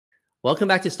Welcome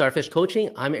back to Starfish Coaching.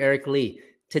 I'm Eric Lee.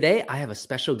 Today, I have a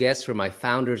special guest for my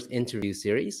Founders Interview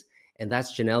series, and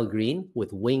that's Jeanell Greene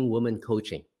with Wing Woman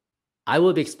Coaching. I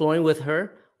will be exploring with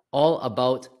her all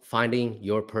about finding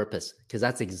your purpose, because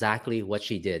that's exactly what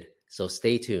she did. So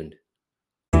stay tuned.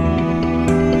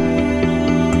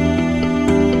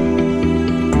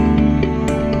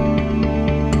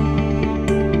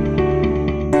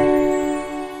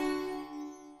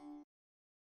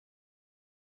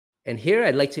 And here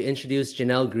I'd like to introduce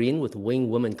Jeanell Greene with Wing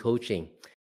Woman Coaching.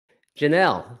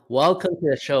 Jeanell, welcome to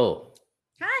the show.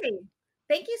 Hi,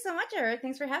 thank you so much, Eric.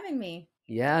 Thanks for having me.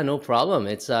 Yeah, no problem.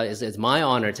 It's my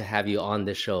honor to have you on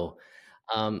the show.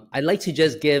 I'd like to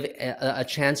just give a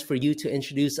chance for you to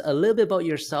introduce a little bit about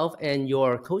yourself and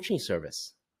your coaching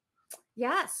service.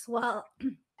 Yes, well,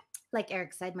 like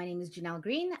Eric said, my name is Jeanell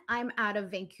Greene. I'm out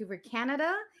of Vancouver,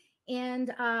 Canada,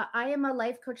 and I am a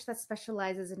life coach that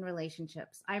specializes in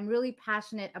relationships. I'm really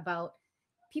passionate about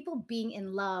people being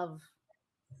in love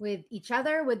with each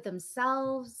other, with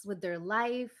themselves, with their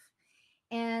life.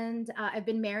 And I've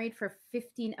been married for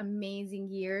 15 amazing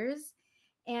years.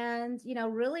 And,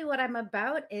 really what I'm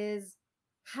about is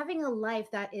having a life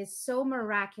that is so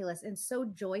miraculous and so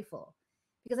joyful.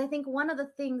 Because I think one of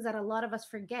the things that a lot of us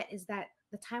forget is that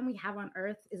the time we have on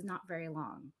earth is not very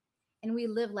long. And we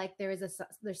live like there's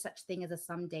such thing as a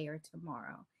someday or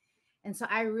tomorrow. And so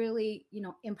I really,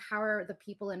 empower the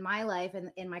people in my life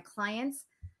and my clients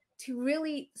to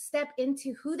really step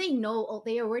into who they know,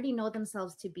 they already know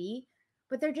themselves to be,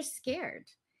 but they're just scared.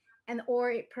 And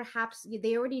or perhaps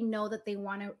they already know that they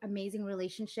want an amazing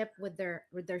relationship with their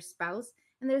spouse,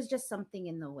 and there's just something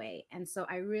in the way. And so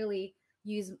I really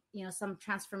use some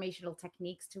transformational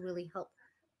techniques to really help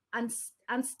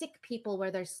unstick people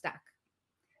where they're stuck.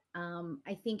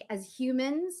 I think as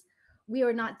humans, we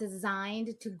are not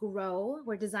designed to grow,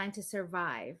 we're designed to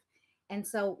survive. And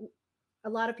so a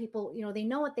lot of people, they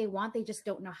know what they want, they just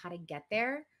don't know how to get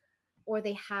there, or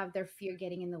they have their fear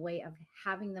getting in the way of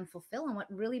having them fulfill on what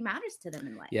really matters to them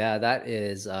in life. Yeah, that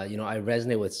is, I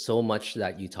resonate with so much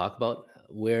that you talk about.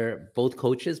 We're both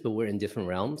coaches, but we're in different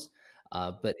realms,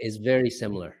 but it's very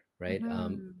similar, right?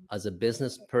 As a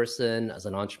business person, as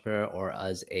an entrepreneur, or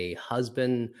as a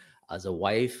husband, as a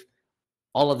wife,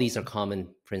 all of these are common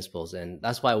principles. And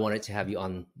that's why I wanted to have you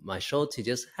on my show to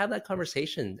just have that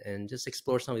conversation and just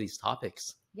explore some of these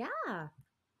topics. Yeah,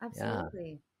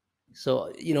 absolutely. Yeah.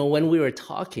 So, when we were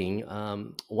talking,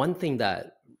 one thing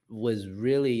that was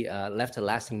really left a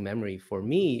lasting memory for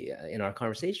me in our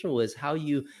conversation was how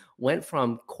you went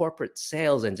from corporate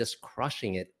sales and just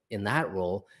crushing it in that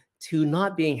role to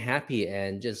not being happy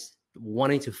and just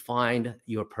wanting to find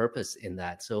your purpose in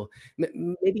that. So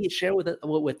maybe share with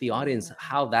the audience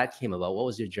how that came about. What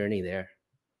was your journey there?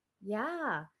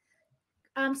 Yeah.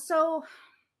 So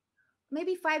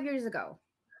maybe 5 years ago.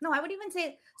 No, I would even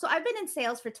say, so I've been in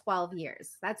sales for 12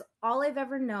 years. That's all I've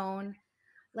ever known.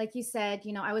 Like you said,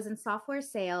 I was in software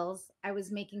sales. I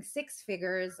was making six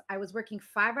figures. I was working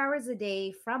 5 hours a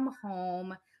day from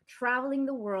home, traveling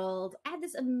the world. I had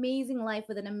this amazing life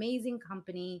with an amazing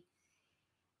company.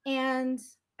 And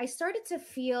I started to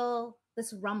feel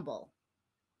this rumble.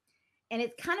 And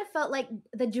it kind of felt like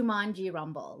the Jumanji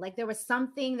rumble. Like there was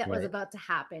something that was about to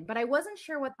happen, but I wasn't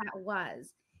sure what that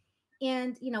was.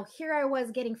 And, here I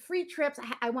was getting free trips.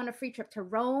 I won a free trip to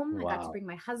Rome. Wow. I got to bring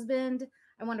my husband.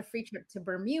 I won a free trip to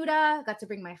Bermuda. I got to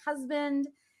bring my husband.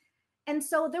 And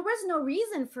so there was no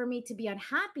reason for me to be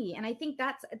unhappy. And I think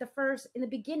that's in the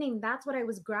beginning, that's what I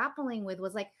was grappling with,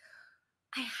 was like,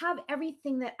 I have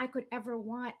everything that I could ever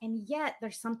want. And yet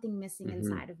there's something missing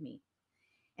inside of me.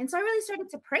 And so I really started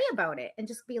to pray about it and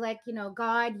just be like,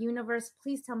 God, universe,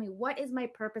 please tell me, what is my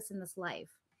purpose in this life?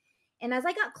 And as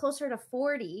I got closer to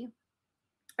 40,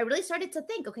 I really started to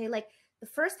think, okay, like the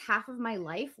first half of my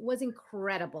life was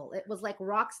incredible. It was like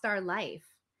rock star life.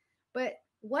 But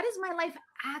what is my life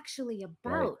actually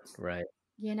about? Right.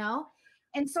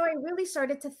 And so I really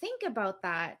started to think about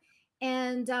that.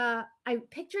 And I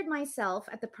pictured myself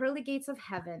at the pearly gates of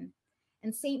heaven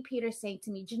and St. Peter saying to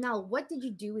me, Jeanell, what did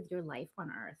you do with your life on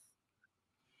earth?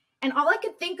 And all I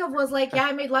could think of was like, yeah,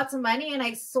 I made lots of money and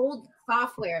I sold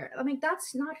software. I mean,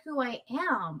 that's not who I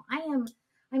am.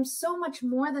 I'm so much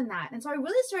more than that. And so I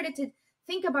really started to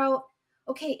think about,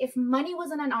 okay, if money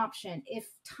wasn't an option, if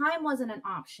time wasn't an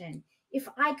option, if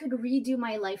I could redo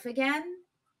my life again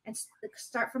and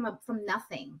start from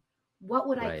nothing, what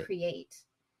would I create?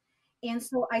 And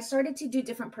so I started to do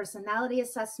different personality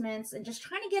assessments and just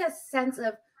trying to get a sense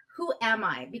of who am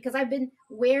I? Because I've been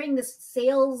wearing this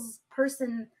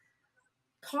salesperson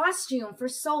costume for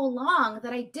so long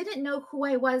that I didn't know who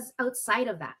I was outside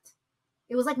of that.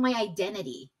 It was like my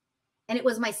identity. and it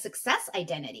was my success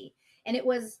identity. And it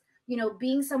was,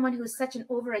 being someone who's such an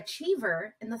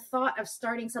overachiever, and the thought of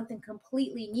starting something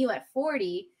completely new at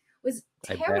 40 was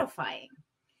I bet. terrifying.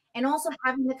 And also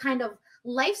having the kind of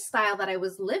lifestyle that I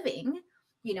was living,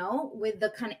 with the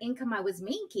kind of income I was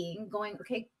making, going,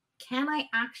 okay, can I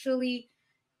actually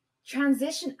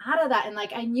transition out of that? And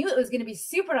like, I knew it was going to be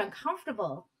super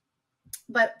uncomfortable.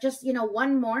 But just,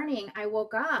 one morning I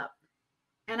woke up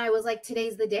and I was like,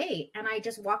 today's the day. And I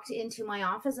just walked into my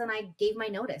office and I gave my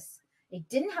notice. I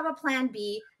didn't have a plan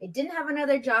B. I didn't have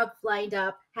another job lined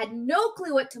up, had no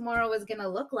clue what tomorrow was going to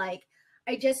look like.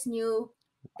 I just knew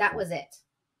that was it.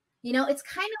 It's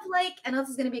kind of like, I know this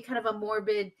is going to be kind of a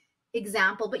morbid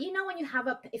example, but when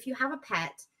if you have a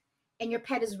pet and your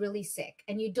pet is really sick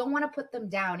and you don't want to put them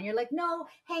down and you're like, no,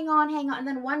 hang on, hang on. And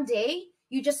then one day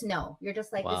you just know, you're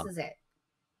just like, this Wow. is it.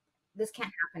 This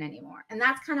can't happen anymore. And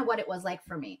that's kind of what it was like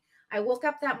for me. I woke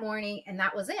up that morning and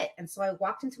that was it. And so I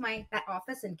walked into that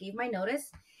office and gave my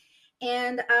notice.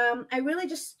 And I really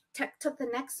just took the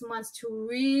next months to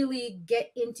really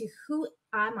get into who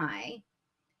am I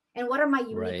and what are my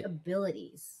unique Right.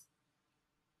 abilities.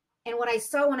 And what I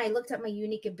saw when I looked at my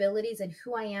unique abilities and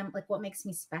who I am, like what makes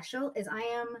me special, is I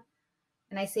am,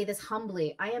 and I say this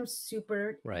humbly, I am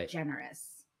super Right.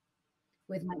 generous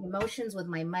with my emotions, with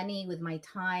my money, with my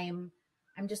time.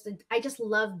 I just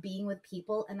love being with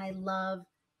people, and I love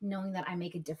knowing that I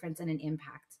make a difference and an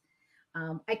impact.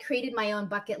 I created my own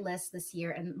bucket list this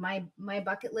year, and my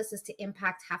bucket list is to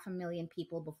impact 500,000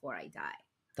 people before I die.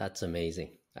 That's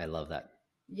amazing. I love that.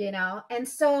 And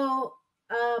so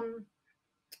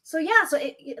yeah, so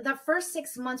the first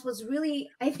 6 months was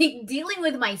really, I think, dealing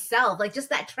with myself, like just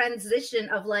that transition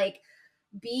of like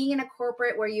being in a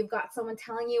corporate where you've got someone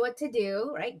telling you what to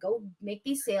do, right? Go make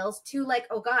these sales, to like,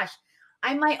 oh gosh,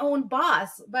 I'm my own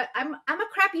boss, but I'm a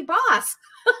crappy boss.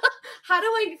 How do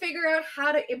I figure out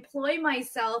how to employ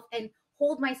myself and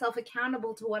hold myself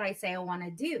accountable to what I say I want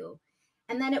to do?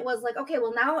 And then it was like, okay,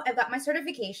 well, now I've got my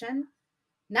certification.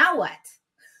 Now what?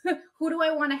 Who do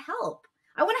I want to help?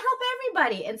 I want to help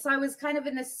everybody. And so I was kind of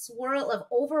in this swirl of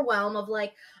overwhelm of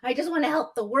like, I just want to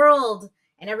help the world.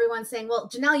 And everyone's saying, well,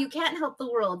 Jeanell, you can't help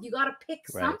the world. You got to pick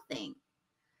Right. something.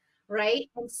 Right.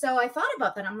 And so I thought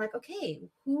about that. I'm like, okay,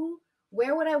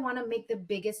 where would I want to make the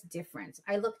biggest difference?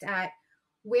 I looked at,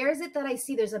 where is it that I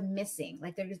see there's a missing,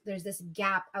 like there's this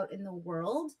gap out in the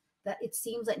world that it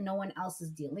seems that no one else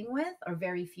is dealing with, or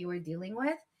very few are dealing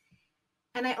with.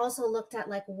 And I also looked at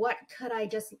like, what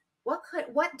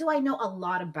do I know a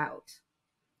lot about?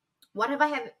 What have I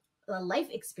had a life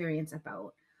experience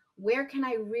about? Where can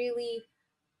I really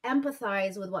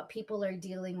empathize with what people are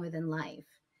dealing with in life?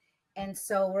 And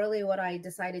so really what I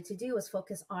decided to do was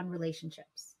focus on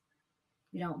relationships.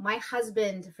 My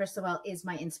husband, first of all, is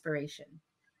my inspiration.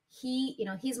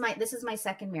 This is my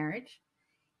second marriage,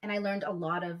 and I learned a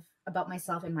lot about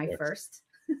myself in my Of first.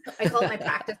 I call it my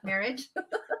practice marriage.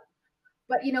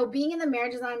 But being in the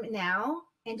marriages I'm in now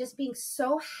and just being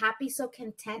so happy, so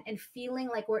content, and feeling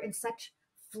like we're in such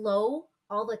flow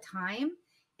all the time,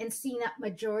 and seeing that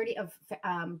majority of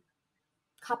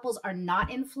couples are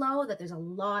not in flow, that there's a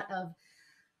lot of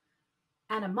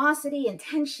animosity and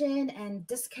tension and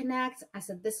disconnect. I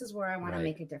said, this is where I want to Right.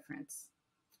 make a difference,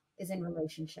 is in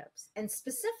relationships. And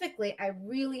specifically, I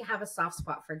really have a soft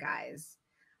spot for guys.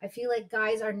 I feel like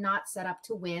guys are not set up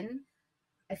to win.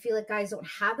 I feel like guys don't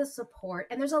have the support.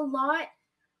 And there's a lot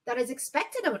that is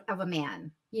expected of a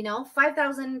man.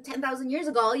 5,000, 10,000 years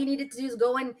ago, all you needed to do is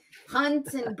go and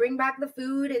hunt and bring back the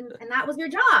food, and that was your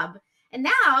job. And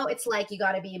now it's like, you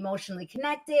got to be emotionally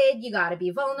connected. You got to be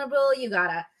vulnerable. You got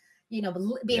to, be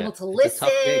Yeah. able to It's a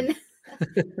tough gig. listen.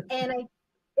 And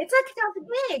it's a tough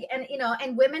gig. And,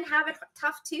 and women have it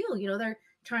tough too. They're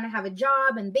trying to have a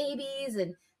job and babies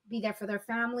and be there for their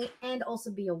family and also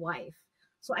be a wife.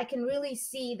 So I can really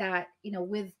see that,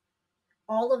 with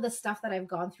all of the stuff that I've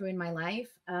gone through in my life,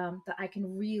 that I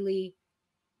can really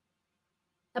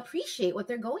appreciate what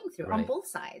they're going through on Right. both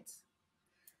sides.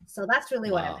 So that's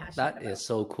really what I'm Wow. passionate That is about.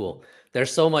 so cool.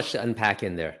 There's so much to unpack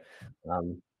in there.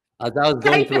 Um, as I was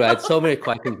going I through, I had know. so many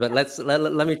questions, but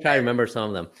let me try to remember some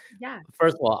of them. Yeah.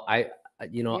 First of all,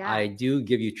 Yeah. I do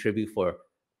give you tribute for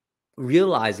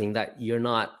realizing that you're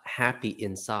not happy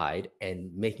inside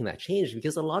and making that change,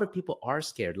 because a lot of people are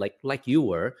scared, like you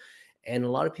were, and a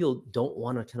lot of people don't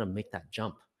want to kind of make that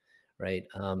jump, right?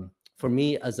 For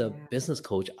me as a Yeah. business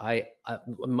coach,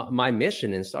 my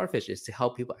mission in Starfish is to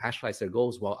help people actualize their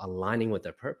goals while aligning with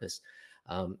their purpose.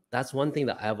 That's one thing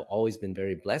that I've always been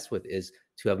very blessed with, is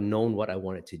to have known what I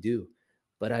wanted to do.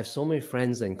 But I have so many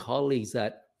friends and colleagues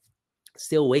that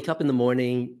still wake up in the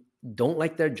morning, don't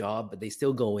like their job, but they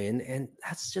still go in. And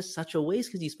that's just such a waste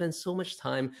because you spend so much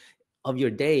time of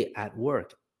your day at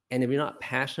work. And if you're not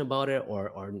passionate about it,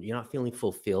 or you're not feeling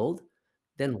fulfilled,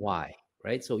 then why?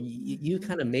 Right. So you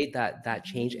kind of Mm-hmm. made that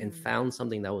change and Mm-hmm. found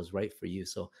something that was right for you.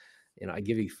 So, I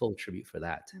give you full tribute for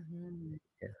that. Mm-hmm.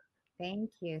 Yeah. Thank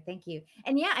you. Thank you.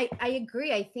 And yeah, I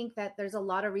agree. I think that there's a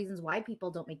lot of reasons why people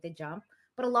don't make the jump,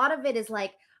 but a lot of it is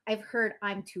like, I've heard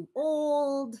I'm too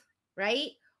old,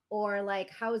 right? Or like,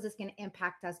 how is this going to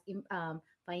impact us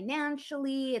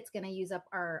financially? It's going to use up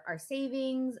our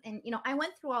savings. And, I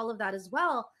went through all of that as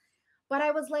well. But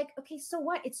I was like, okay, so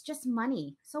what? It's just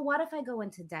money. So what if I go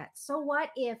into debt? So what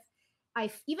if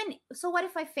so what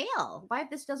if I fail? Why if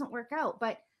this doesn't work out?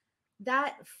 But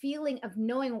that feeling of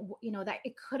knowing, that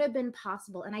it could have been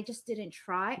possible and I just didn't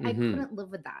try, I Hmm. couldn't live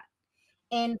with that.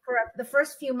 And for the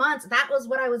first few months, that was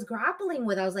what I was grappling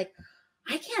with. I was like,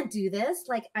 I can't do this.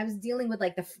 Like, I was dealing with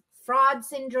like the fraud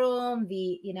syndrome,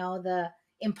 the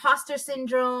imposter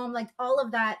syndrome, like all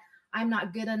of that. I'm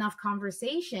not good enough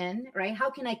conversation, right? How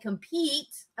can I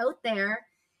compete out there?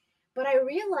 But I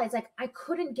realized like I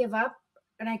couldn't give up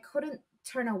and I couldn't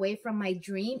turn away from my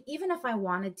dream, even if I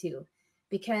wanted to,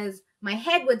 because my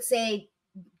head would say,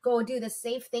 go do the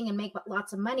safe thing and make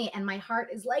lots of money. And my heart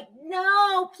is like,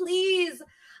 no, please,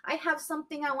 I have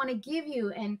something I want to give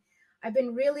you. And I've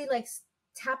been really like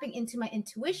tapping into my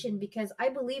intuition because I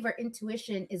believe our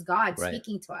intuition is God Right.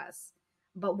 speaking to us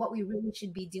about what we really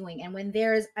should be doing. And when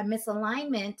there's a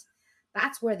misalignment,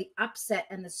 that's where the upset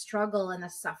and the struggle and the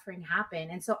suffering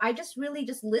happen. And so I just really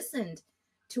just listened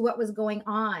to what was going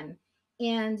on.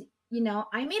 And,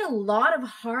 I made a lot of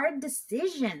hard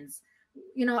decisions.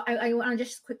 I want to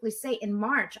just quickly say in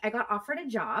March, I got offered a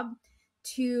job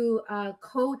to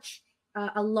coach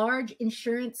a large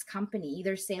insurance company,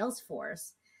 their sales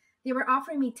force. They were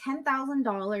offering me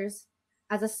 $10,000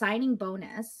 as a signing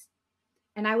bonus.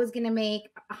 And I was going to make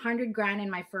 100 grand in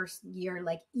my first year,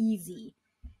 like easy.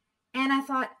 And I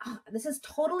thought, oh, this is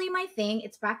totally my thing.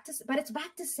 But it's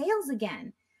back to sales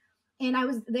again. And I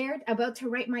was there about to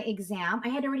write my exam. I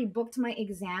had already booked my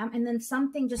exam. And then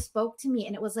something just spoke to me.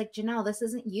 And it was like, Jeanell, this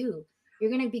isn't you. You're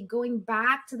going to be going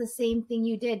back to the same thing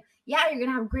you did. Yeah, you're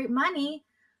going to have great money.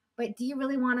 But do you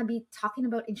really want to be talking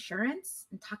about insurance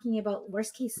and talking about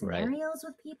worst case Right. scenarios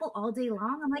with people all day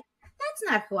long? I'm like, that's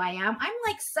not who I am. I'm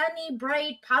like sunny,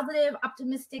 bright, positive,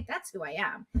 optimistic. That's who I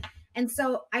am. And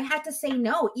so I had to say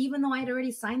no, even though I had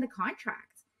already signed the contract.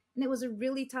 And it was a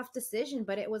really tough decision,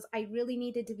 but I really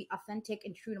needed to be authentic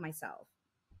and true to myself.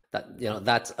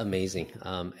 That's amazing.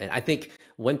 And I think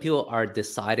when people are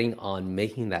deciding on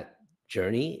making that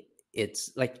journey,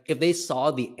 it's like if they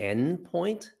saw the end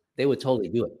point, they would totally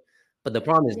do it. But the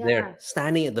problem is Yeah. they're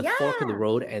standing at the fork of the Yeah.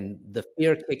 road and the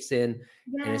fear kicks in,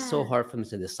 and it's so Yeah. hard for them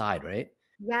to decide, right?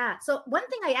 Yeah. So one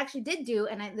thing I actually did do,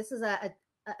 and this is a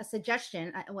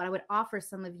suggestion, what I would offer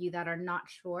some of you that are not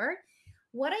sure.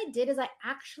 What I did is I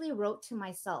actually wrote to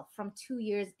myself from 2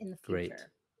 years in the Great.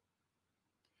 future.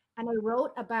 And I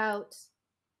wrote about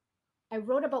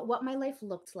what my life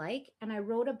looked like, and I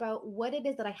wrote about what it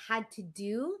is that I had to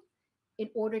do in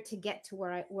order to get to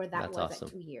where that That's was at awesome.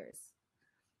 2 years.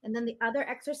 And then the other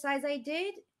exercise I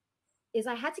did is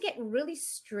I had to get really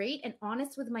straight and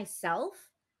honest with myself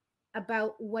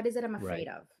about what is it I'm afraid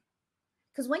Right. of.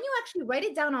 Because when you actually write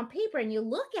it down on paper and you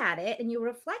look at it and you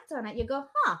reflect on it, you go,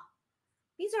 huh,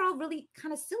 these are all really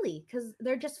kind of silly because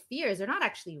they're just fears. They're not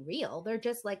actually real. They're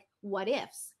just like what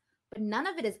ifs, but none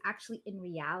of it is actually in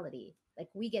reality. Like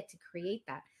we get to create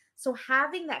that. So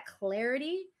having that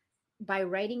clarity by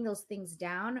writing those things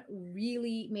down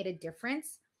really made a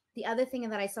difference. The other thing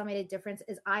that I saw made a difference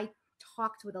is I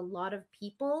talked with a lot of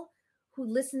people who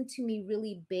listened to me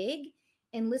really big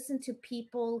and listened to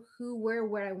people who were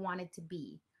where I wanted to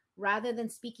be rather than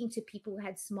speaking to people who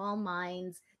had small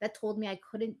minds that told me I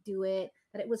couldn't do it,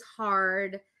 that it was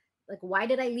hard. Like, why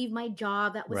did I leave my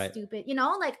job? That was Right. stupid.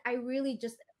 Like I really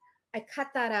just, I cut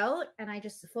that out and I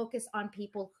just focus on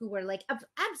people who were like,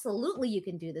 absolutely, you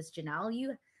can do this, Jeanell.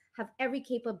 You have every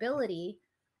capability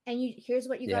and here's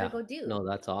what you got to Yeah. go do. No,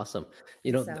 that's awesome.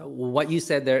 So, What you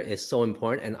said there is so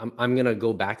important. And I'm going to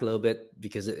go back a little bit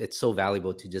because it's so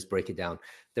valuable to just break it down.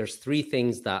 There's three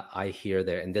things that I hear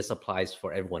there, and this applies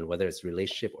for everyone, whether it's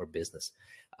relationship or business.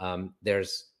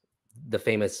 There's the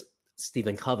famous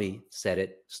Stephen Covey said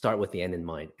it, start with the end in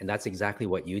mind. And that's exactly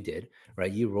what you did,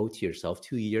 right? You wrote to yourself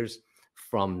 2 years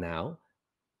from now,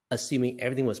 assuming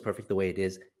everything was perfect the way it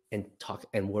is,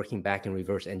 and working back and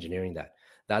reverse engineering that.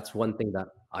 That's one thing that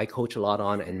I coach a lot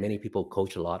on, and many people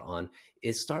coach a lot on,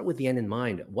 is start with the end in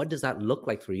mind. What does that look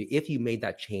like for you if you made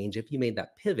that change, if you made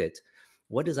that pivot?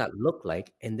 What does that look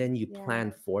like? And then you yeah.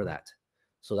 plan for that.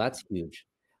 So that's huge.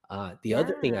 The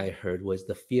other thing Yeah. I heard was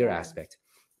the fear Yes. aspect.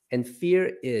 And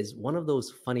fear is one of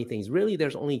those funny things. Really,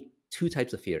 there's only two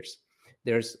types of fears.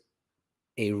 There's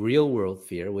a real world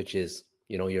fear, which is,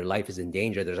 your life is in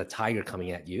danger. There's a tiger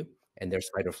coming at you, and there's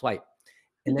fight or flight.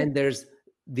 And Yeah. then there's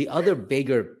the other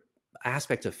bigger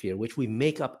aspect of fear, which we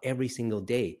make up every single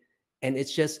day. And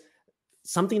it's just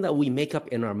something that we make up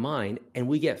in our mind and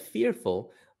we get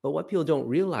fearful. But what people don't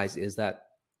realize is that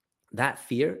that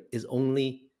fear is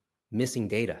only missing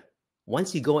data.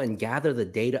 Once you go and gather the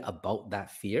data about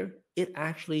that fear, it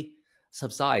actually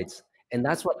subsides. And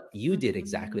that's what you did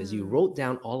exactly, is you Mhm. wrote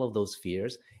down all of those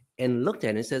fears and looked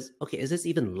at it and says, okay, is this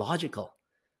even logical?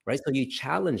 Right? So you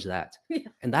challenge that. Yeah.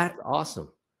 And that's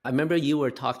awesome. I remember you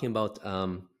were talking about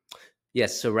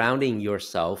yes, surrounding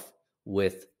yourself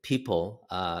with people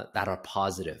that are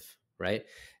positive, right?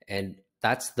 And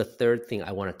that's the third thing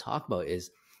I want to talk about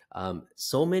is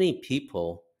so many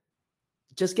people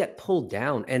just get pulled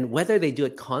down, and whether they do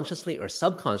it consciously or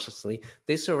subconsciously,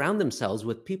 they surround themselves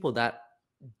with people that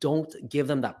don't give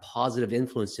them that positive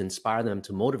influence to inspire them,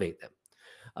 to motivate them.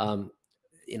 um,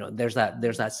 there's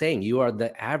that saying, you are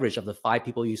the average of the five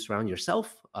people you surround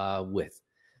yourself with.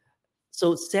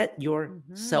 So set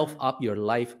yourself Mhm. up, your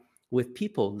life, with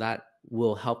people that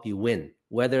will help you win,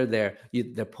 whether they're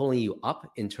pulling you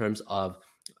up in terms of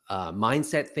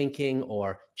mindset thinking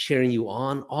or cheering you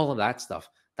on, all of that stuff.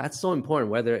 That's so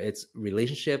important, whether it's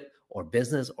relationship or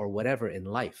business or whatever in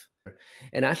life.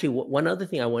 And actually, one other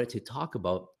thing I wanted to talk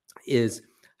about is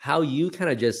how you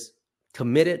kind of just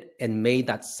committed and made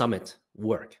that summit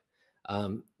work.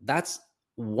 That's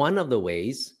one of the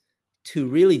ways to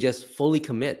really just fully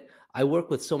commit. I work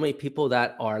with so many people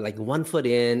that are like 1 foot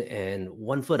in and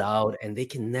 1 foot out, and they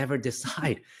can never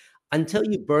decide until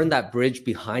you burn that bridge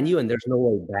behind you Yeah. and there's no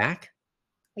way back.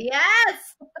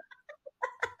 Yes,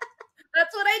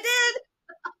 that's what I did.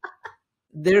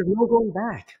 There's no going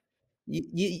back.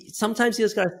 Sometimes you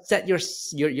just gotta set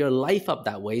your life up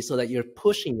that way so that you're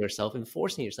pushing yourself and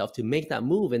forcing yourself to make that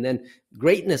move, and then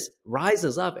greatness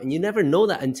rises up, and you never know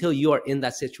that until you are in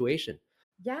that situation.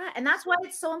 Yeah, and that's why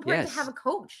it's so important to have Yes, a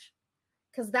coach,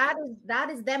 because that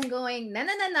is them going, no,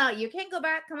 no, no, no, you can't go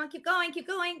back. Come on, keep going, keep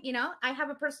going. I have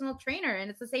a personal trainer, and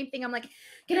it's the same thing. I'm like,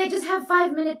 can I just have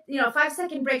 5 minute, 5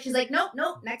 second break? She's like, nope,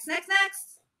 nope, next, next,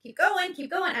 next. Keep going,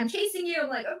 keep going. I'm chasing you. I'm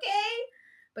like, okay,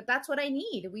 but that's what I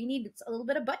need. We need a little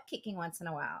bit of butt kicking once in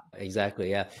a while. exactly.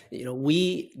 Yeah,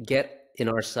 we get in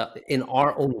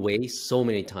our own way so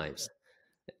many times,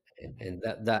 and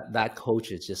that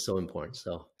coach is just so important.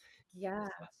 So Yeah.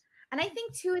 And I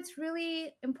think too, it's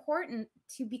really important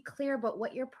to be clear about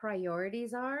what your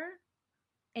priorities are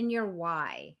and your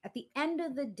why at the end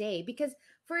of the day. Because,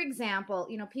 for example,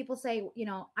 people say,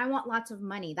 I want lots of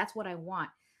money. That's what I want.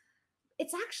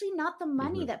 It's actually not the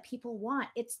money mhm, that people want.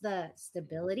 It's the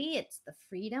stability, it's the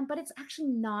freedom, but it's actually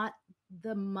not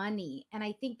the money. And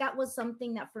I think that was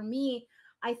something that for me,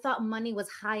 I thought money was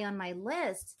high on my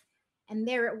list. And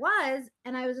there it was.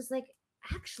 And I was just like,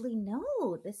 actually,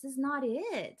 no, this is not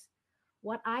it.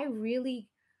 What I really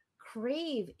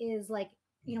crave is like,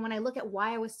 when I look at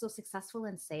why I was so successful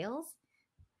in sales,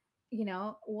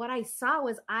 what I saw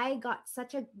was I got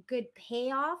such a good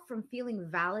payoff from feeling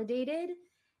validated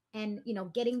and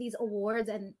getting these awards,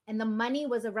 and the money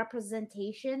was a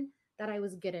representation that I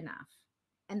was good enough,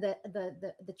 and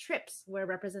the trips were a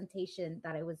representation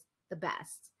that I was the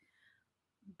best.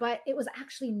 But it was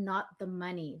actually not the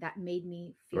money that made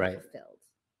me feel right, fulfilled.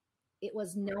 It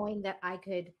was knowing that I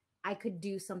could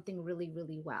do something really,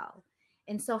 really well.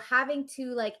 And so having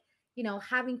to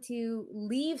having to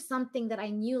leave something that I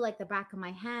knew like the back of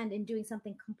my hand and doing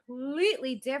something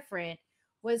completely different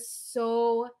was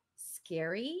so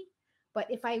scary. But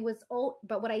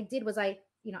what I did was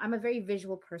I'm a very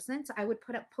visual person, so I would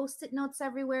put up post-it notes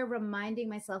everywhere reminding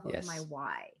myself of my yes,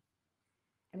 why,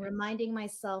 and reminding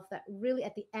myself that really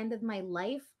at the end of my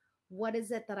life, what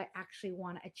is it that I actually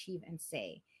want to achieve and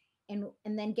say? And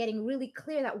then getting really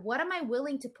clear that what am I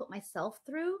willing to put myself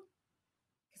through?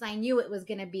 Because I knew it was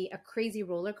going to be a crazy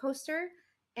roller coaster.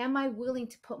 Am I willing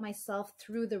to put myself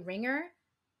through the ringer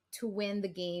to win the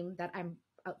game that I'm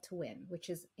out to win, which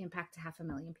is impact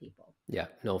 500,000 people? yeah,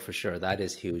 no, for sure, that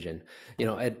is huge. And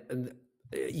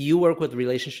you work with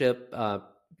relationship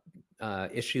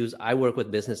issues. I work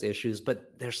with business issues,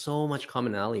 but there's so much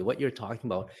commonality. What you're talking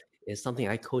about is something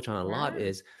I coach on a lot. Yeah.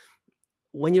 Is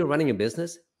when you're running a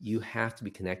business, you have to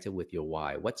be connected with your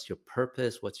why. What's your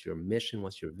purpose? What's your mission?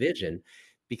 What's your vision?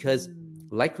 Because Mm.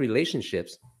 like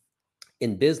relationships,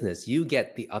 in business, you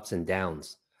get the ups and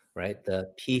downs, right?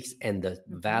 The peaks and the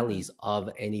Mm-hmm. valleys of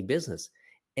any business.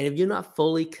 And if you're not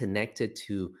fully connected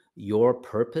to your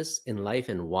purpose in life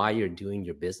and why you're doing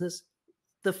your business,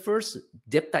 the first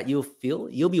dip that you'll feel,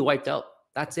 you'll be wiped out.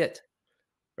 That's it,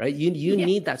 right? You Yeah.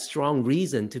 need that strong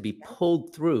reason to be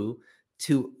pulled through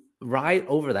to ride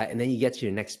over that, and then you get to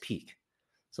your next peak.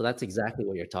 So that's exactly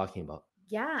what you're talking about.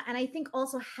 Yeah. And I think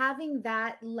also having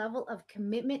that level of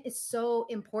commitment is so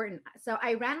important. So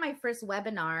I ran my first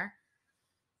webinar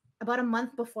about a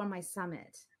month before my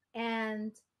summit.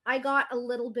 And I got a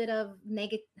little bit of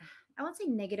negative, I won't say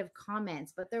negative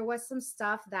comments, but there was some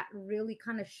stuff that really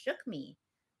kind of shook me,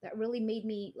 that really made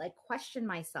me like question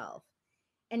myself.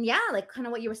 And yeah, like kind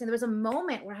of what you were saying, there was a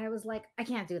moment where I was like, I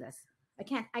can't do this. I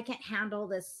can't handle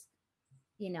this,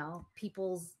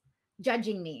 people's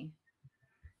judging me.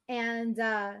 And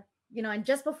and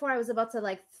just before I was about to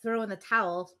like throw in the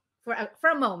towel for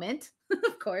a moment,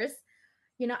 of course,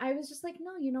 I was just like,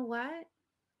 no, you know what?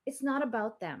 It's not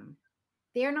about them.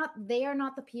 They are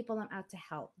not the people I'm out to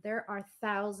help. There are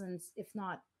thousands, if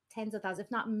not tens of thousands,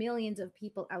 if not millions of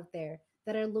people out there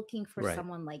that are looking for Right.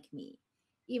 someone like me.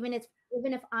 Even if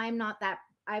I'm not that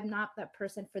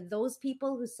person for those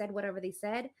people who said whatever they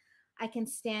said, I can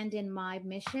stand in my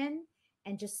mission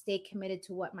and just stay committed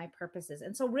to what my purpose is.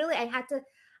 And so really I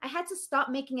had to stop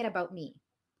making it about me.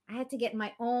 I had to get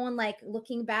my own like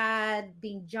looking bad,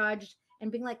 being judged,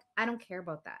 and being like, I don't care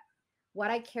about that.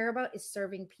 What I care about is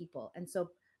serving people. And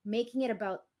so making it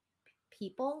about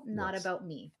people, not Yes. about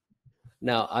me.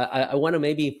 Now, I want to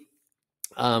maybe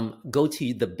go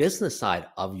to the business side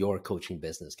of your coaching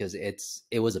business, because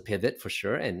it was a pivot for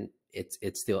sure, and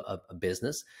it's still a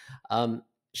business. Um,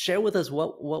 Share with us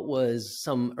what was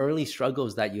some early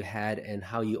struggles that you had and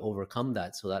how you overcome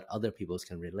that, so that other people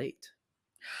can relate.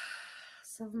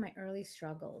 Some of my early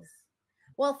struggles.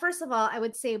 Well, first of all, I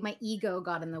would say my ego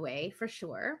got in the way for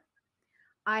sure.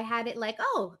 I had it like,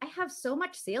 oh, I have so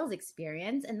much sales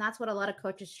experience. And that's what a lot of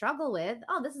coaches struggle with.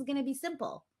 Oh, this is going to be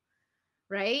simple.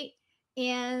 Right.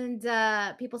 And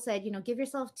people said, give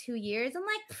yourself 2 years. I'm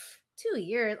like, 2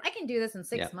 years, I can do this in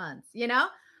Yeah. 6 months.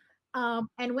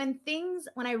 And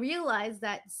when I realized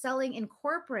that selling in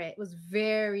corporate was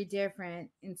very different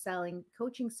in selling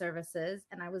coaching services,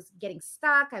 and I was getting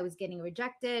stuck, I was getting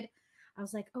rejected, I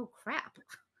was like, oh crap,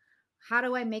 how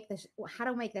do I make this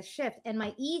shift? And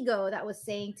my ego that was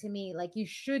saying to me, like, you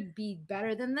should be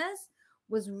better than this,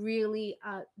 was really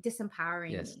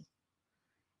disempowering Yes. me.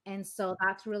 And so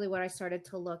that's really what I started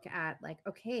to look at, like,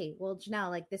 okay, well, Jeanell,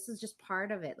 like this is just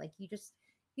part of it. Like you just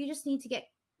need to get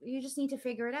you just need to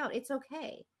figure it out. It's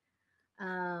okay.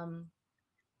 Um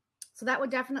so that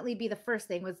would definitely be the first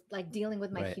thing, was like dealing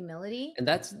with my Right. humility. And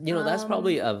that's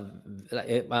probably Um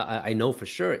I know for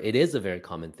sure it is a very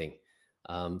common thing,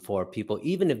 for people,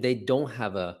 even if they don't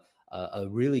have a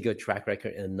really good track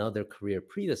record in another career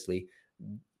previously.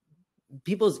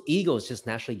 People's egos just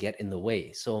naturally get in the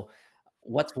way. So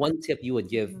what's one tip you would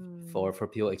give mhm. for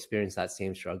people experience that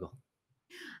same struggle?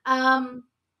 um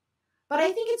But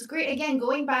I think it's great, again,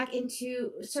 going back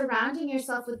into surrounding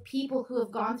yourself with people who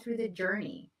have gone through the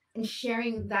journey and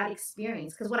sharing that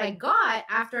experience. Because what I got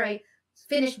after I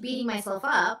finished beating myself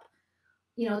up,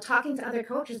 talking to other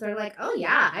coaches, they're like, oh,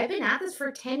 yeah, I've been at this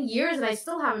for 10 years and I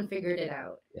still haven't figured it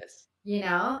out, Yes.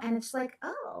 And it's like,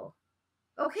 oh,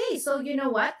 okay. So, you know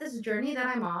what? This journey that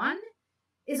I'm on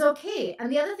is okay.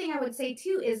 And the other thing I would say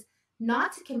too is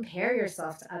not to compare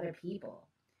yourself to other people.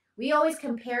 We always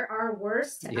compare our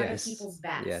worst to other Yes. people's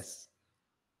best, Yes.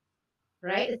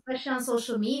 right? Especially on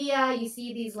social media, you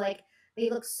see these like, they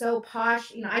look so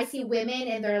posh. I see women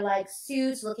in their like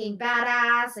suits looking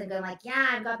badass and going like, yeah,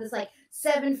 I've got this like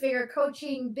 7-figure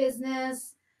coaching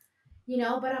business,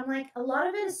 but I'm like, a lot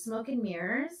of it is smoke and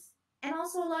mirrors. And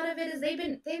also a lot of it is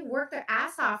they've worked their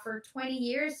ass off for 20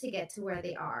 years to get to where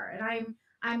they are. And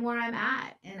I'm where I'm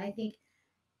at. And I think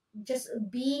just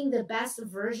being the best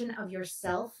version of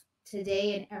yourself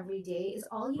today and every day is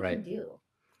all you can Right. do.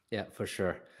 Yeah, for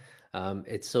sure.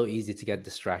 It's so easy to get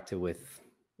distracted with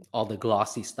all the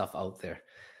glossy stuff out there.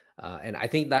 And I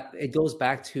think that it goes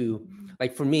back to,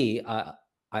 like, for me,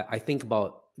 I think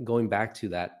about going back to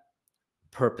that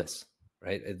purpose,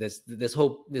 right? This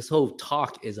whole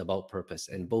talk is about purpose,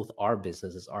 and both our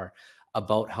businesses are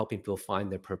about helping people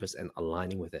find their purpose and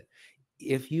aligning with it.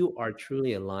 If you are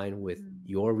truly aligned with Mm.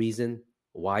 your reason,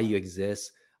 why you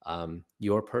exist,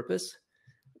 your purpose,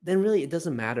 then really it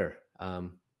doesn't matter,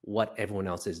 what everyone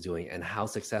else is doing and how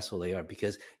successful they are,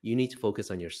 because you need to focus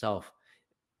on yourself.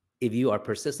 If you are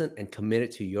persistent and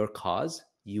committed to your cause,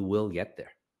 you will get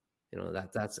there.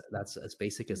 That's as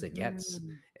basic as it gets,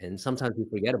 Mhm. and sometimes we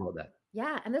forget about that.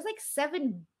 Yeah, and there's like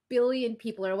 7 billion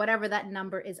people or whatever that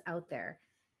number is out there.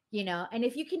 And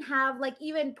if you can have like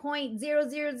even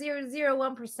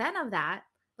 0.00001% of that,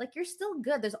 like you're still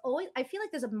good. There's always, I feel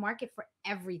like there's a market for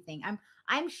everything.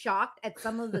 I'm shocked at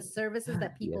some of the services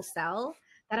that people Yes. sell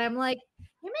that I'm like,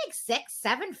 you make 6,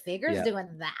 7 figures Yeah.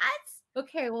 doing that?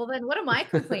 Okay, well then what am I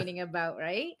complaining about,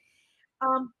 right?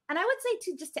 And I would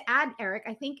say to just to add, Eric,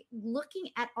 I think looking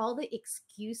at all the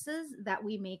excuses that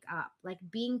we make up, like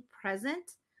being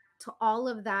present to all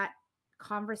of that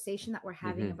conversation that we're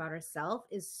having Hmm. about ourselves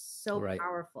is so Right.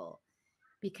 powerful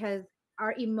because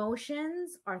our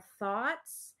emotions, our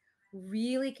thoughts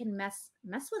really can mess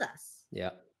with us,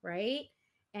 Yeah. right?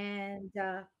 And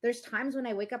there's times when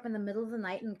I wake up in the middle of the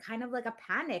night and kind of like a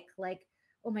panic, like,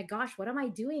 oh my gosh, what am I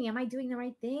doing? Am I doing the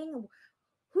right thing?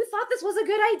 Who thought this was a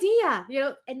good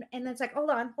idea? And it's like, hold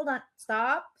on,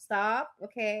 stop,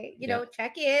 okay, Yeah.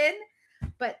 check in.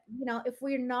 But if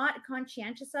we're not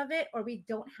conscientious of it, or we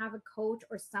don't have a coach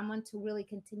or someone to really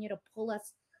continue to pull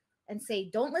us and say,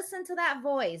 don't listen to that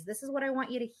voice, this is what I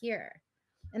want you to hear.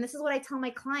 And this is what I tell my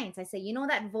clients. I say,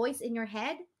 that voice in your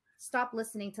head, stop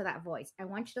listening to that voice. I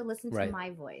want you to listen to Right. my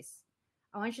voice.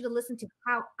 I want you to listen to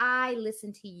how I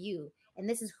listen to you. And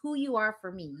this is who you are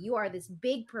for me. You are this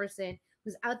big person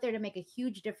who's out there to make a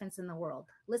huge difference in the world.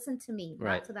 Listen to me, not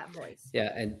Right. to that voice.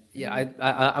 Yeah. And yeah, Hmm.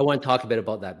 I want to talk a bit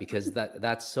about that because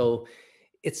that's so,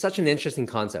 it's such an interesting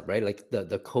concept, right? Like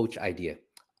the coach idea.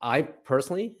 I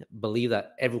personally believe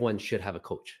that everyone should have a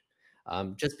coach,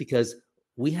 just because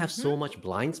we have so Hmm. much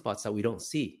blind spots that we don't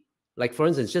see. Like for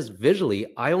instance, just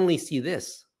visually, I only see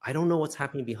this. I don't know what's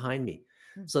happening behind me.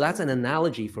 So that's an Hmm.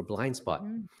 analogy for blind spot.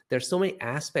 Hmm. There's so many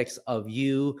aspects of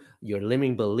you, your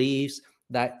limiting beliefs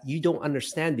that you don't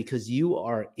understand because you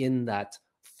are in that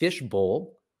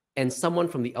fishbowl, and someone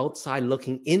from the outside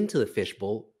looking into the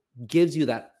fishbowl gives you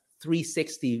that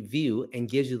 360 view and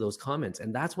gives you those comments.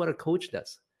 And that's what a coach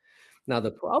does. Now,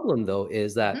 the problem though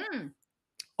is that Hmm.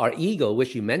 our ego,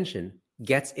 which you mentioned,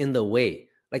 gets in the way.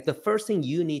 Like the first thing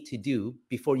you need to do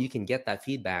before you can get that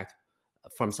feedback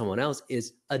from someone else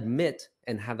is admit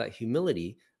and have that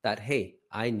humility that, hey,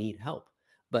 I need help.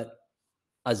 But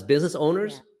as business Yeah.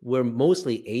 owners, we're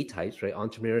mostly A types, right?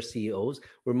 Entrepreneurs, CEOs,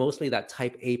 we're mostly that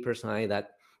type A personality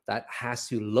that has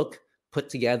to look put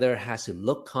together, has to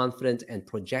look confident and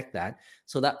project that.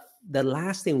 So that the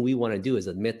last thing we want to do is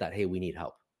admit that, hey, we need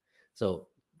help. So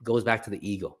goes back to the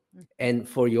ego. Hmm. And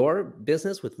for your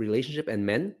business with relationship and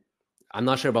men, I'm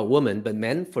not sure about women, but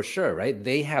men for sure, right?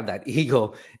 They have that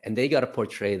ego and they got to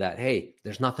portray that, hey,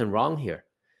 there's nothing wrong here.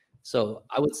 So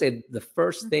I would say the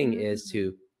first thing is Hmm.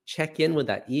 to check in with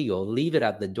that ego, leave it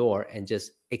at the door, and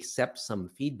just accept some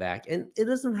feedback. And it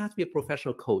doesn't have to be a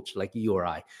professional coach like you or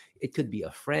I. It could be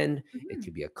a friend, it Hmm.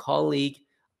 could be a colleague.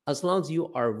 As long as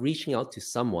you are reaching out to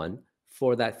someone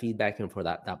for that feedback and for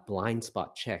that blind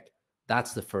spot check,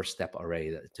 that's the first step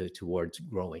already towards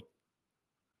growing.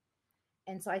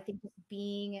 And so I think just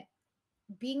being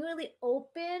really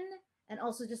open, and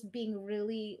also just being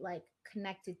really like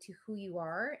connected to who you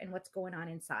are and what's going on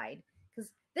inside,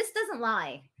 because this doesn't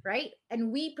lie, right?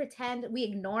 And we pretend, we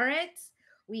ignore it,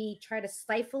 we try to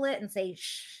stifle it and say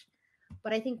shh.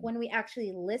 But I think when we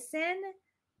actually listen,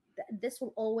 this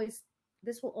will always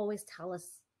tell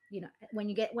us,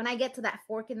 when I get to that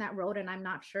fork in that road and I'm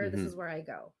not sure, this is Hmm. where I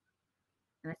go.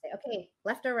 And I say, okay,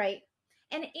 left or right.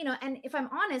 And and if I'm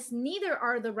honest, neither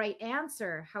are the right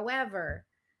answer. However,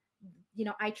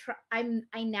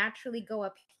 I naturally go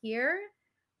up here,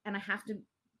 and I have to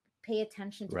pay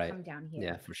attention to Right. come down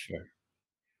Yeah, here. for sure.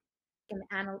 And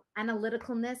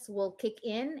analyticalness will kick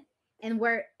in, and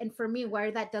for me, where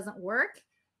that doesn't work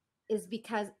is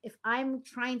because if I'm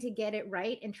trying to get it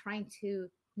right and trying to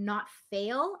not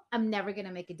fail, I'm never going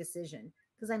to make a decision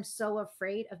because I'm so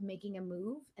afraid of making a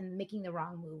move and making the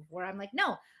wrong move, where I'm like,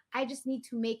 no, I just need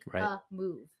to make Right. a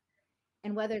move.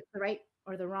 And whether it's the right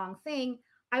or the wrong thing,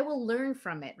 I will learn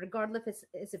from it, regardless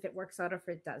if it works out or if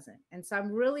it doesn't. And so I've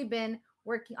really been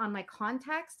working on my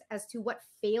context as to what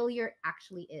failure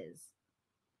actually is.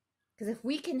 Because if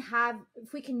we can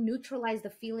neutralize the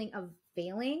feeling of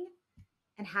failing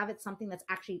and have it something that's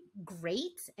actually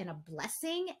great and a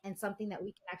blessing and something that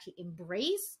we can actually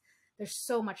embrace, there's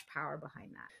so much power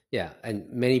behind that. Yeah, and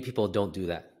many people don't do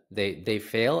that. They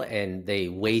fail and they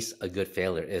waste a good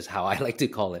failure is how I like to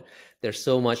call it. There's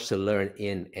so much to learn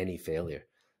in any failure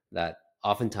that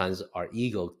oftentimes our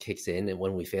ego kicks in, and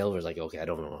when we fail, we're like, okay, I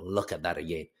don't want to look at that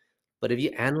again. But if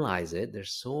you analyze it,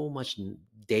 there's so much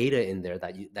data in there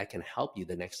that can help you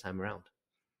the next time around.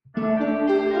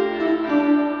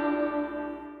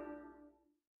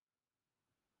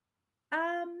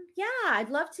 Yeah, I'd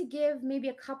love to give maybe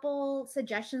a couple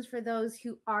suggestions for those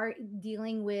who are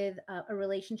dealing with a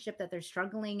relationship that they're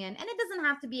struggling in. And it doesn't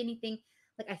have to be anything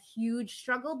like a huge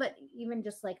struggle, but even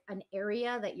just like an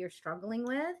area that you're struggling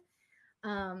with.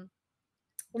 um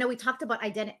we talked about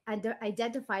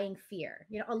identifying fear.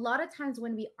 A lot of times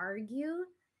when we argue,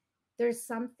 there's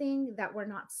something that we're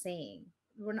not saying.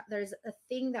 There's a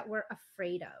thing that we're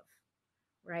afraid of,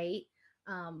 right?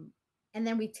 um and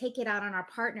then we take it out on our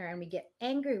partner and we get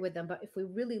angry with them. But if we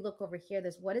really look over here,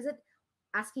 there's what is it,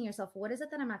 asking yourself, what is it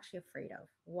that I'm actually afraid of?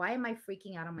 Why am I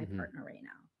freaking out on my Hmm. partner right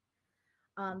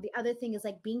now? The other thing is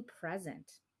like being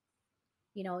present.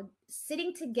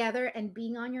 Sitting together and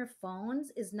being on your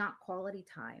phones is not quality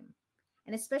time.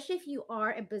 And especially if you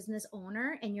are a business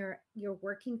owner and you're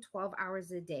working 12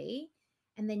 hours a day,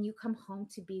 and then you come home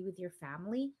to be with your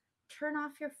family, turn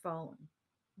off your phone.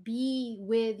 Be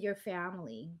with your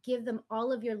family. Give them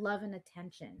all of your love and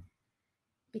attention.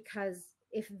 Because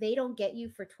if they don't get you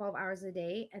for 12 hours a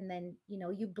day, and then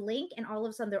you blink and all of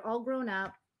a sudden they're all grown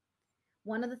up.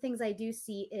 One of the things I do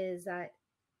see is that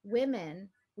women,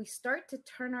 we start to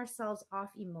turn ourselves off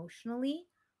emotionally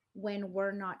when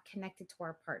we're not connected to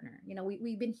our partner.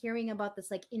 We've been hearing about this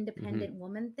like Hmm. independent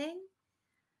woman thing.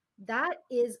 That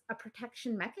is a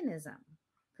protection mechanism,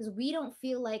 because we don't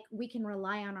feel like we can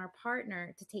rely on our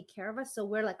partner to take care of us. So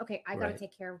we're like, okay, I got to Right.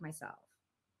 take care of myself.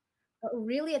 But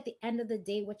really, at the end of the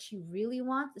day, what she really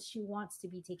wants is she wants to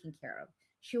be taken care of.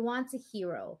 She wants a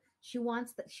hero. She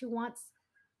wants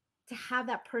to have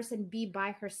that person be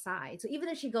by her side. So even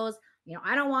if she goes,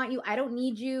 I don't want you, I don't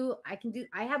need you,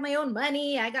 I have my own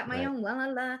money, I got my Right. own la la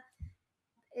la.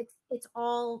 It's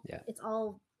all Yeah. it's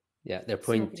all Yeah. They're smoke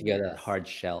putting and together that mirrors. hard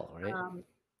shell, right? Um,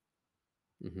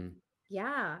 Hmm.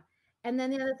 yeah. And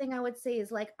then the other thing I would say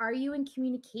is like, are you in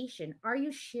communication? Are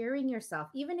you sharing yourself?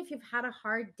 Even if you've had a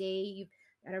hard day, you've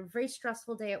had a very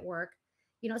stressful day at work,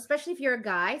 especially if you're a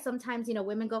guy, sometimes,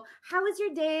 women go, how was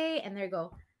your day? And they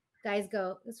go, guys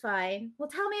go, it's fine. Well,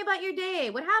 tell me about your day.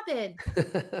 What happened?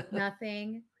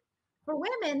 Nothing. For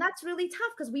women, that's really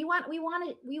tough because we want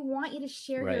you to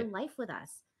share your Right. life with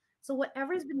us. So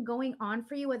whatever's been going on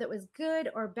for you, whether it was good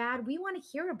or bad, we want to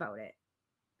hear about it.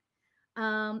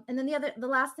 And then the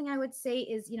last thing I would say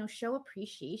is, show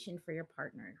appreciation for your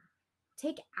partner.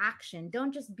 Take action.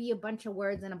 Don't just be a bunch of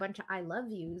words and a bunch of I love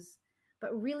yous,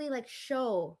 but really like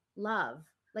show love.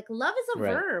 Like love is a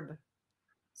Right. verb.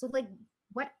 So like,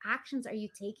 what actions are you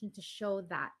taking to show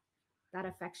that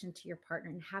affection to your partner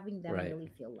and having them Right. really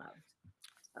feel loved?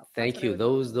 So that's Thank what I you. would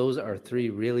Those are leave you three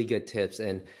with. really good tips,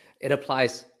 and it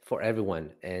applies for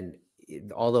everyone. And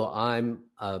although I'm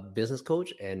a business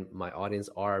coach and my audience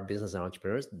are business and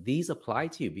entrepreneurs, these apply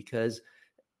to you because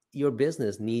your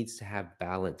business needs to have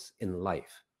balance in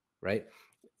life, right?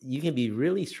 You can be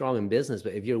really strong in business,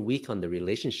 but if you're weak on the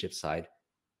relationship side,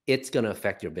 it's going to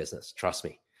affect your business. Trust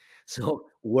me. So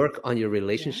work on your Yeah.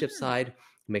 relationship side,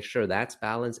 make sure that's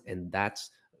balanced and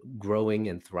that's growing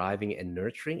and thriving and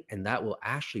nurturing, and that will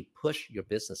actually push your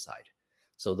business side.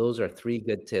 So those are three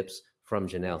good tips from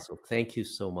Yeah. Jeanell. So thank you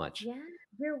so much. Yeah.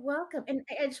 You're welcome. And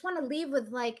I just want to leave with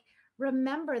like,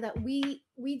 remember that we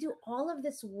do all of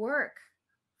this work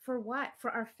for what?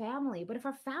 For our family. But if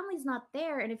our family's not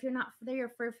there, and if you're not there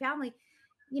for your family,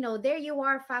 there you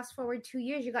are, fast forward 2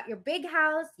 years, you got your big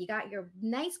house, you got your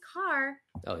nice car,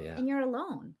 Oh, yeah. and you're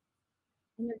alone.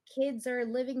 And your kids are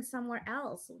living somewhere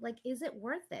else. Like, is it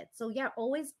worth it? So yeah,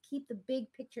 always keep the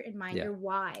big picture in mind, Yeah, your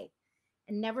why,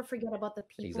 and never forget about the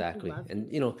people who exactly. love you.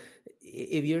 And,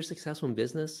 if you're successful in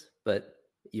business, but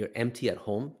you're empty at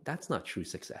home, that's not true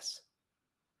success,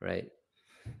 right?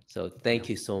 So thank No.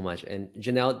 you so much. And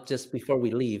Janelle, just before we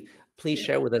leave, please Yeah.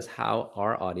 share with us how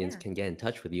our audience Yeah. can get in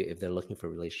touch with you if they're looking for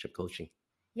relationship coaching.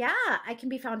 Yeah, I can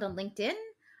be found on LinkedIn.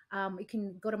 You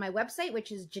can go to my website,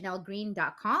 which is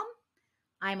JeanellGreene.com.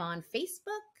 I'm on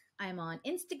Facebook. I'm on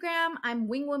Instagram. I'm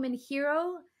Wing Woman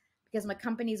Hero because my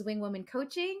company is Wing Woman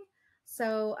Coaching.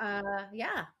 So,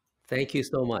 yeah. Thank you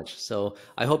so much. So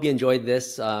I hope you enjoyed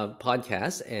this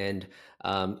podcast. And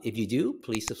if you do,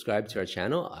 please subscribe to our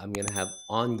channel. I'm going to have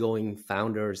ongoing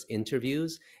founders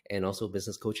interviews and also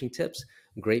business coaching tips.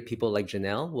 Great people like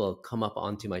Janelle will come up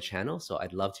onto my channel. So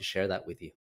I'd love to share that with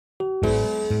you.